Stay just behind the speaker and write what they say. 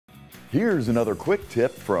Here's another quick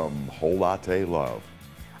tip from Latte Love.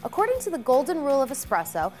 According to the golden rule of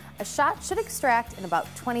espresso, a shot should extract in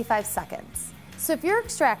about 25 seconds. So if your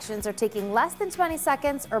extractions are taking less than 20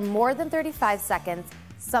 seconds or more than 35 seconds,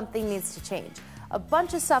 something needs to change. A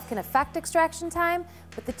bunch of stuff can affect extraction time,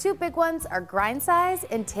 but the two big ones are grind size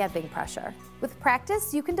and tamping pressure. With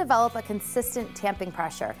practice, you can develop a consistent tamping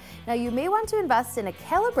pressure. Now, you may want to invest in a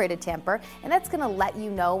calibrated tamper, and that's going to let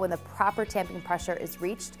you know when the proper tamping pressure is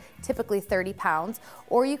reached, typically 30 pounds,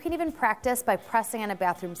 or you can even practice by pressing on a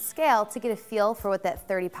bathroom scale to get a feel for what that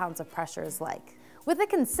 30 pounds of pressure is like. With a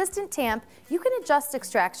consistent tamp, you can adjust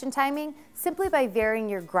extraction timing simply by varying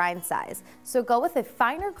your grind size. So go with a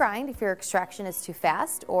finer grind if your extraction is too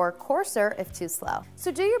fast, or coarser if too slow.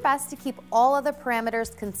 So do your best to keep all other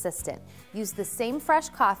parameters consistent. Use the same fresh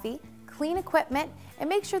coffee, clean equipment, and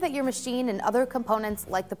make sure that your machine and other components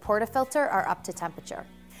like the portafilter are up to temperature.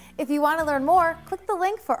 If you want to learn more, click the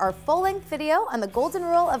link for our full-length video on the golden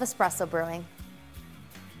rule of espresso brewing.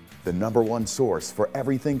 The #1 source for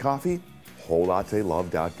everything coffee?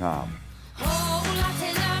 WholeLatteLove.com. Whole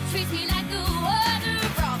Latte Love treats me like